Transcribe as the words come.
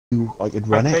I could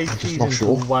run it. I'm just not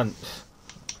sure. Once.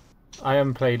 I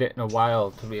haven't played it in a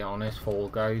while, to be honest. Fall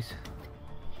Guys.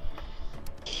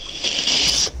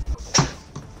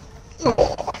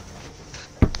 Oh.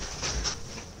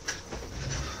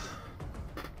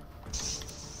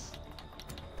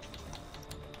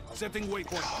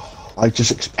 I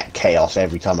just expect chaos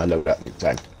every time I load up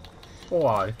nuketown.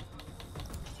 Why?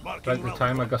 Like the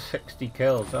time I got 60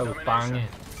 kills, I was banging.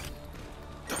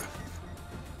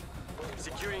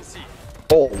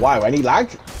 Oh wow, any lag?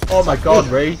 Oh my god,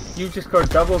 Ray, you just got a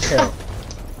double kill.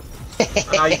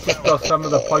 I just got some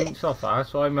of the points off that,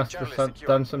 so I must have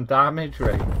done some damage,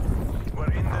 Ray.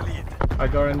 I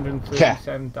got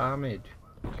 137 damage.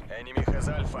 Enemy has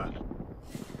Alpha.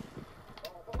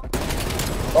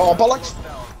 Oh, bollocks!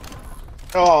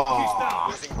 Oh,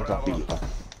 I got beat.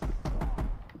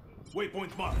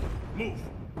 Waypoint mark. Move.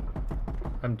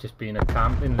 I'm just being a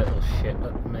camping little shit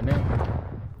at the minute.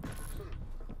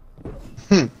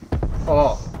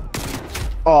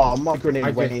 Oh, my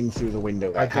grenade went in through the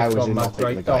window. I just got my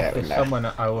right off. There's someone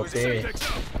at our base.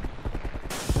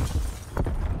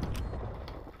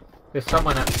 There's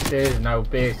someone upstairs in our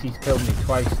base. He's killed me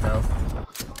twice now.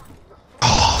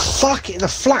 Oh, fuck it, the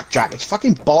flakjack. It's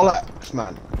fucking bollocks,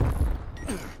 man.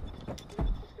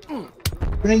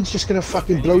 Grenade's just gonna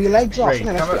fucking blow your legs off. Right,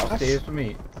 come upstairs with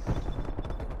me.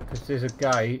 Because there's a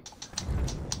guy,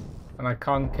 and I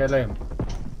can't kill him.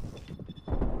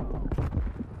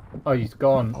 Oh, he's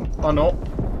gone. Oh no.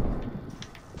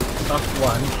 That's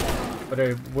one. But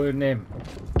it weren't him.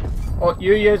 Oh,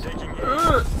 you is.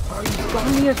 Oh, he's got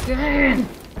me again.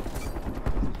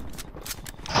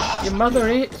 Your mother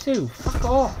ate you. Fuck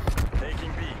off.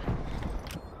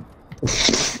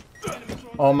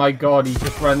 Oh my god, he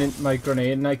just ran into my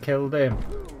grenade and I killed him.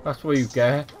 That's what you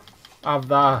get. Have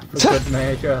that for good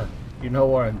measure. You know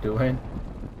what I'm doing.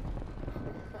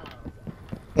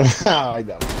 I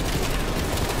know.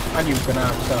 And you can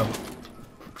have some.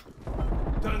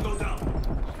 Tango down.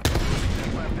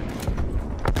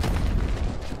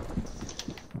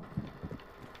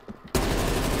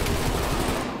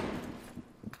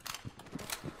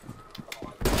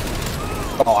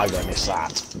 Oh, I'm gonna miss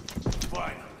that.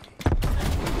 Fine.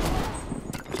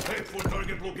 Head for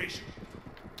target location.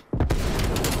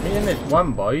 Me and this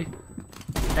one boy.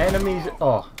 Enemies.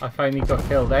 Oh, I finally got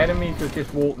killed. Enemies were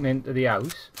just walking into the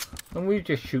house. And we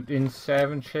just shooting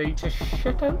 7 shades of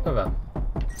shit out of them.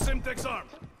 Simtex arm.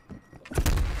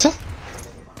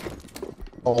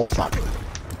 Oh, fuck.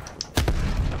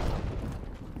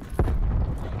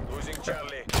 Losing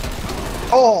Charlie.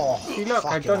 Oh! See, look,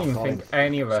 I don't even think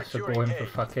any of us are going for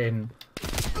fucking.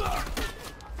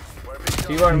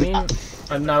 See what I mean?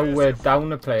 And now we're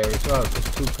down a player as well.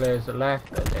 There's 2 players are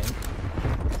left, I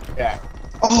think. Yeah.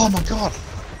 Oh my god!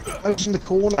 I was in the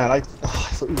corner and I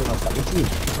thought you were gonna fucking team.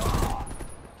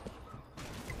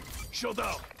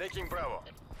 Showdown. Taking Bravo.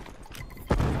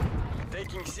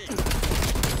 Taking C.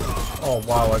 Oh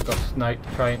wow, I got sniped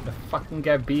trying to fucking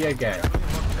get B again.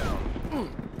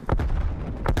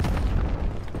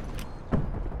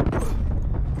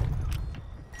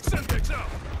 Simtex out.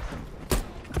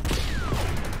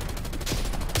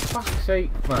 Fuck's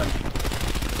sake, man.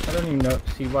 I don't even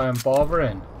see why I'm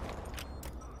bothering.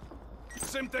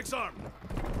 Simtex arm.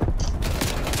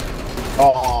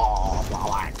 Oh,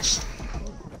 bollocks.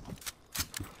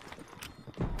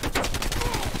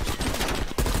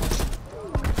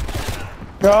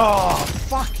 Oh,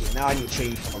 fucking now I need to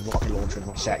change my rocket launcher in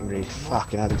my secondary.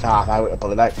 Fucking had it half out, I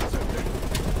pull it out.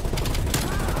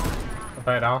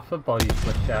 About half the boys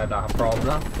would share that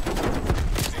problem.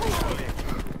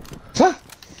 Huh?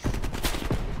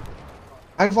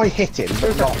 How have I hit him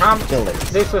but not killed him?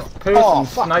 There's a person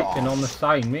fuck sniping off. on the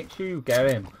side. Make sure you get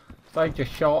him. So I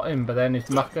just shot him, but then his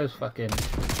mucker's fucking.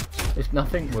 It's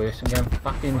nothing worse than getting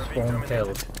fucking spawn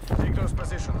killed. Take those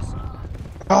positions.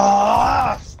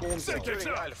 Ah!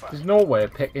 There's no way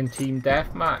of picking team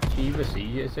deathmatch either,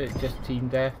 see, is it? Just team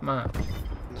deathmatch.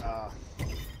 Nah.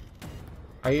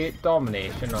 I hate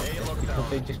domination on this because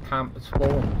they just camp at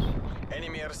spawns.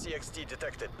 Enemy RCXT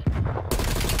detected.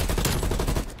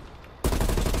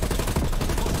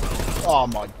 Oh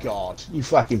my god, you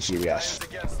fucking serious?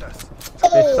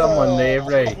 There's someone there,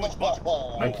 Ray.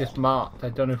 I just marked, I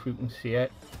don't know if you can see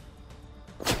it.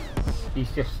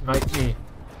 He's just sniped me.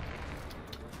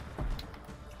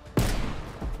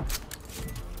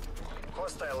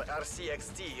 Hostile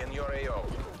RCXT in your AO.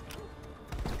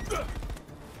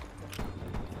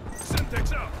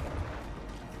 Simtex out.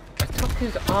 I took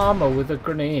his armor with a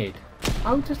grenade.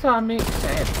 How does that make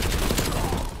sense?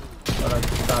 But I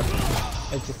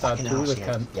just had to the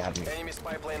cunt. Yeah, Enemy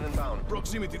spy plane inbound.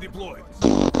 Proximity deployed.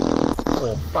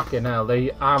 Oh fucking hell,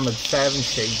 they armoured 70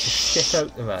 just shit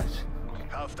out of us.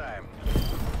 Half time.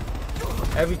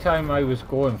 Every time I was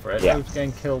going for it, I was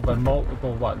getting killed by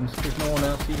multiple ones because no one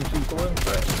else seems to be going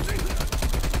for it.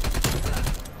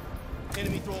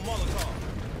 Enemy throw a Molotov.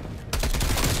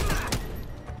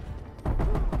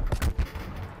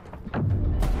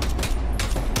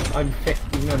 I'm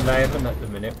 15-11 at the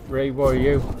minute. Ray, what are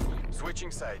you?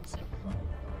 Switching sides.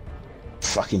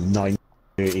 Fucking 9-13.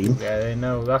 Yeah, they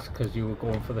know. That's because you were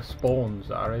going for the spawns,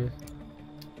 that is.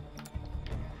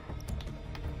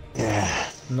 Yeah.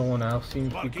 No one else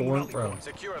seems to be going for them.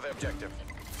 Secure the objective.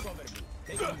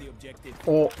 Taking the objective.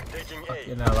 Oh, Taking A.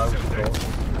 fucking hell, that was close.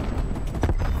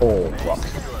 Oh, fuck.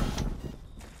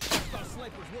 Our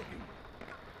sniper's working.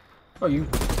 Oh, you...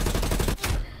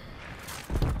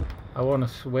 I want to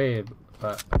swear,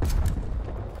 but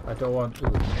I don't want to.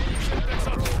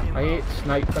 I hate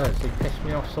snipers, they piss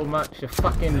me off so much, they're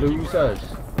fucking losers.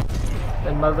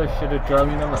 Their mother should have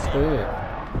drowned them at birth.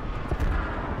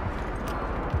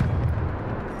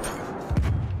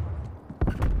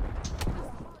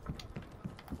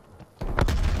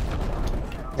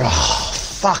 Oh,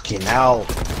 fucking hell.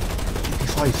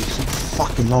 55 is so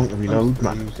fucking long to reload,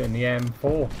 man. Using the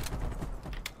M4.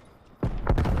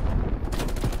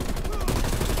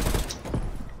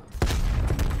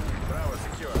 Bravo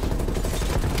secure.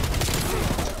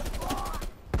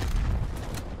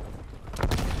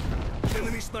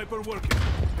 Enemy sniper working.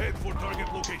 Head for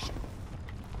target location.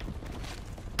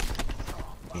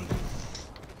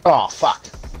 Oh, fuck.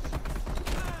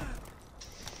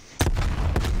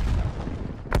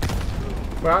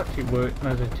 We're actually working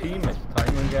as a team this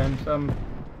time and getting some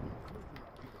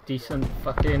decent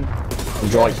fucking...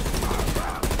 Enjoy.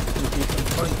 Some decent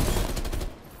points.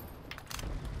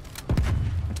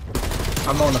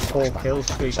 I'm on a 4 kill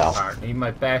streak apparently,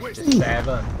 my best is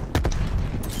 7.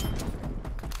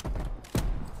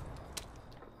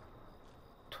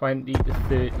 $20 to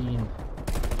 13.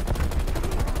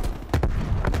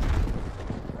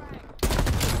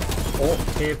 Oh,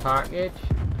 care package.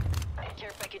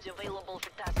 Care package available for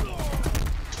tasking.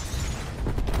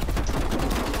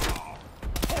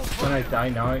 When I die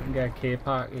now, I can get a care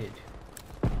package.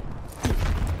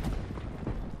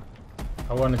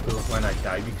 I want to do it when I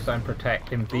die because I'm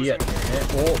protecting B at the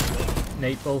minute. Oh,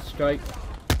 Naples strike.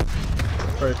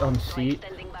 Put it on C.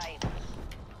 Standing by.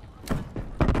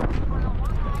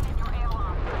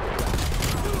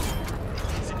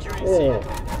 Securing Oh!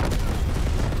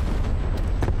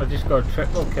 I just got a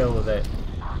triple kill with it.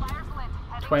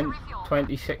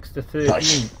 26 to 13.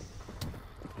 Nice.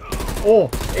 Oh!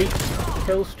 8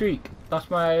 kill streak. That's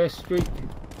my highest streak.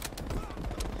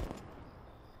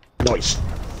 Nice.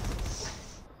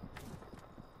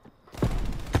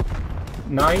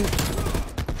 9.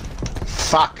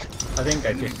 Fuck. I think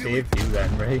I just saved you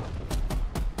then, Ray.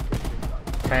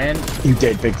 10. You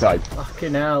did big time.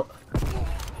 Fucking hell.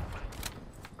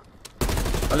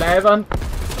 11.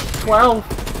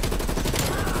 12.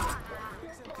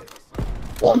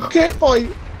 One kit, boy.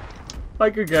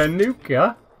 I could get a nuke,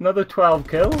 yeah? Another 12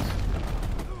 kills.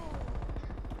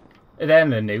 It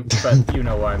ain't a nuke, but you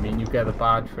know what I mean. You get a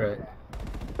badge for it.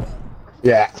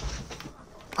 Yeah.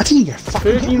 I didn't get a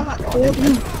fucking 13, hit back on 14.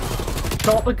 him.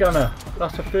 Chopper gunner.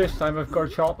 That's the first time I've got a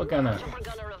chopper gunner. Super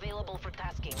gunner available for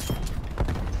tasking.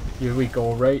 Here we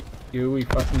go, right? Here we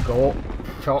fucking go.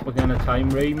 Chopper gunner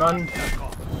time, Raymond.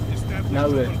 Now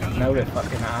they're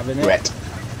fucking having it. Red.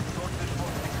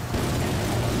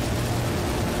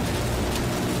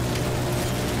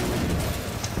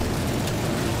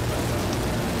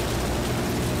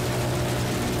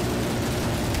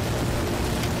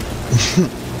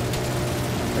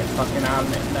 They're fucking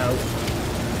having it now.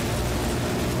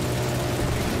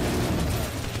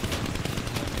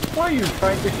 Why are you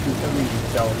trying to shoot at me, you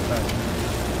dolphin?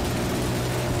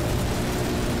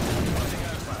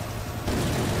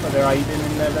 Oh, they're hiding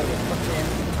in their little fucking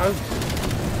house.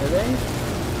 Are they?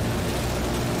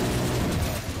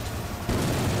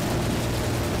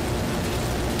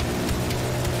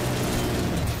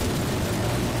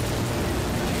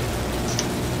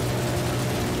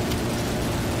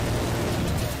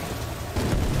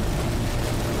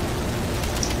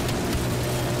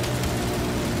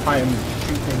 I am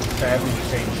shooting 7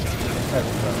 things.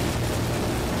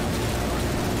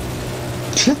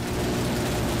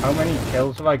 How many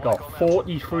kills have I got?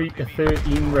 43 to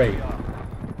 13 rate.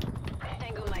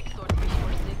 Tango Mike swordfish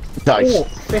for 6. Nice. Oh,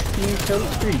 15 kill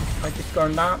streak. I just got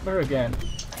an antler again.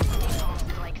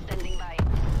 Like standing by.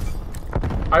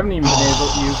 I haven't even been able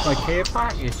to use my care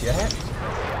package yet.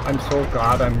 I'm so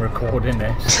glad I'm recording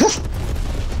this.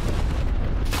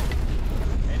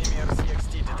 enemy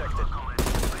RCXT detected.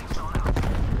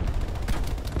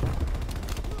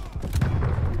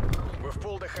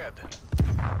 ahead.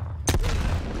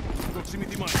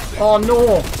 Proximity mine. Oh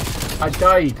no! I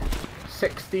died.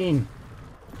 16.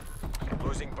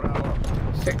 Losing Bravo.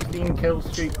 16 kill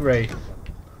streak rate.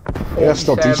 Yeah, that's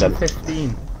still decent.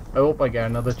 15. I hope I get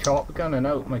another chopper gun and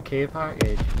out my K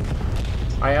package.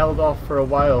 I held off for a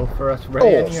while for us Ray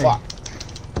Oh, anyway. fuck.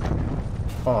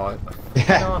 Oh,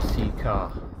 Yeah. nasty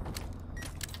car.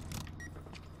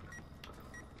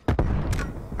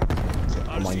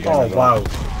 Oh my Oh god. wow.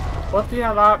 What the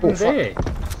hell happened fuck. there?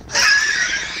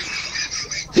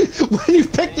 When you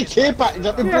pick the K package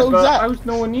up, it Yeah, blows but I up. was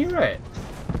nowhere near it.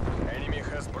 Enemy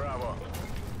has Bravo.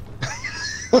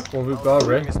 Well, we've got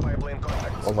Ray. Enemy spy plane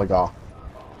contact. Oh my god.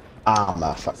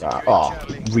 Armour, fuck that. Oh,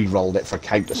 re-rolled it for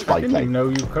counter I spy didn't even plane. know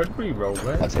you could re-roll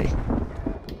it. That's it.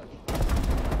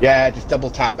 Yeah, just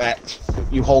double tap X.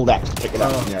 You hold X to pick it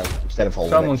up, Oh. you know, instead of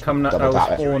holding Someone it. coming at double our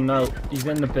tap it. spawn now. He's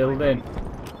in the building.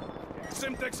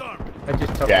 Semtex arm. I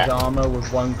just took Yeah. his armor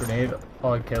with one grenade.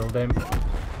 Oh, I killed him.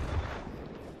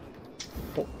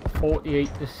 48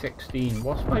 to 16.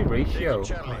 What's my ratio?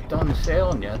 Oh, it doesn't say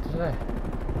on yet, does it?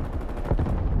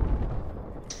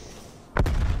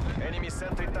 Enemy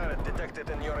sentry turret detected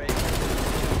in your area.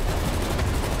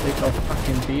 They got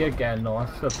fucking B again, though.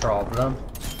 That's the problem.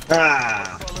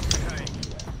 Ah! Fallen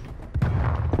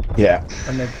behind. Yeah.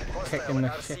 And they're Hostile kicking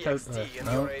the shit out of RCXD us, in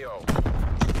no? your AO.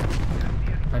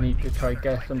 I need to try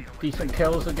get some decent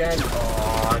kills again.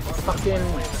 Oh, I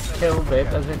fucking killed it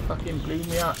as it fucking blew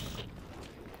me up.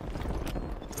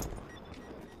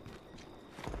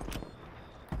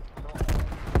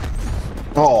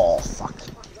 Oh, fuck.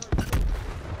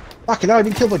 Fucking hell, I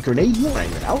didn't kill the grenade, not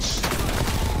anything else.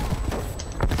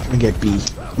 Let me get B.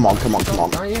 Come on, come on, come on.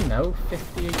 Dying now,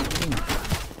 50-18.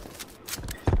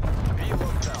 Be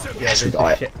locked down. Yeah, Yes, we there's a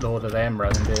got it. shitload of them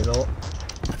round here though.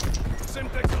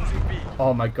 Semtex arm. Losing B.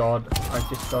 Oh my god, I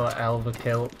just got an Elva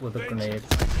kill with a grenade.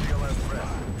 Your last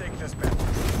breath. Take this bet.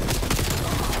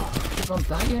 Keep on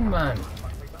dying, man.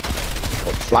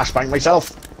 Flashbang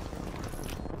myself.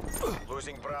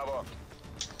 Losing Bravo.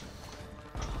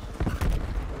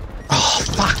 Oh,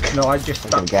 fuck. No, I just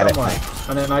gonna stuck get it. someone,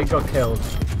 and then I got killed.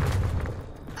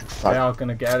 They Fuck. are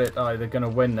gonna get it, they're gonna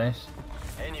win this.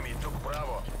 Enemy took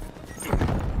Bravo.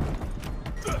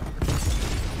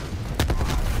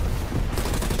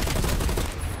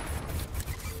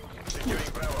 Securing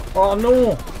Bravo. Oh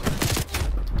no!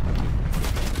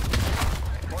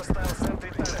 Hostile sentry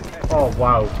turret. Hey, Oh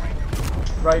wow.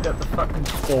 Right at the fucking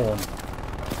spawn.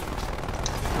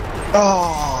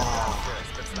 Oh.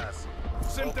 Spetsnaz.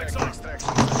 Semtex arm. Extraction.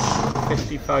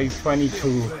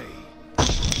 55-22.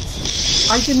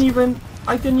 I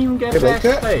didn't even get Hey, best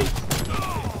Baker. play.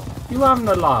 You having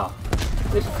a laugh?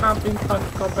 This camping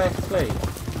cunt got best play.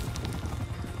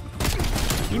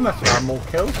 He must have had more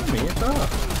kills than me as well.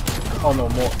 Oh no,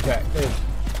 more objectives.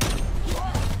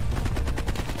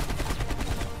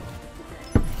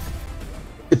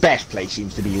 The best play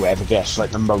seems to be whoever gets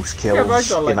like the most kills Yeah, but I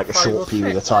got in like a 5 or short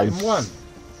period of 6 time. in one.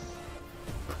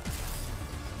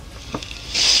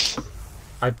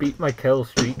 I beat my kill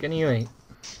streak anyway.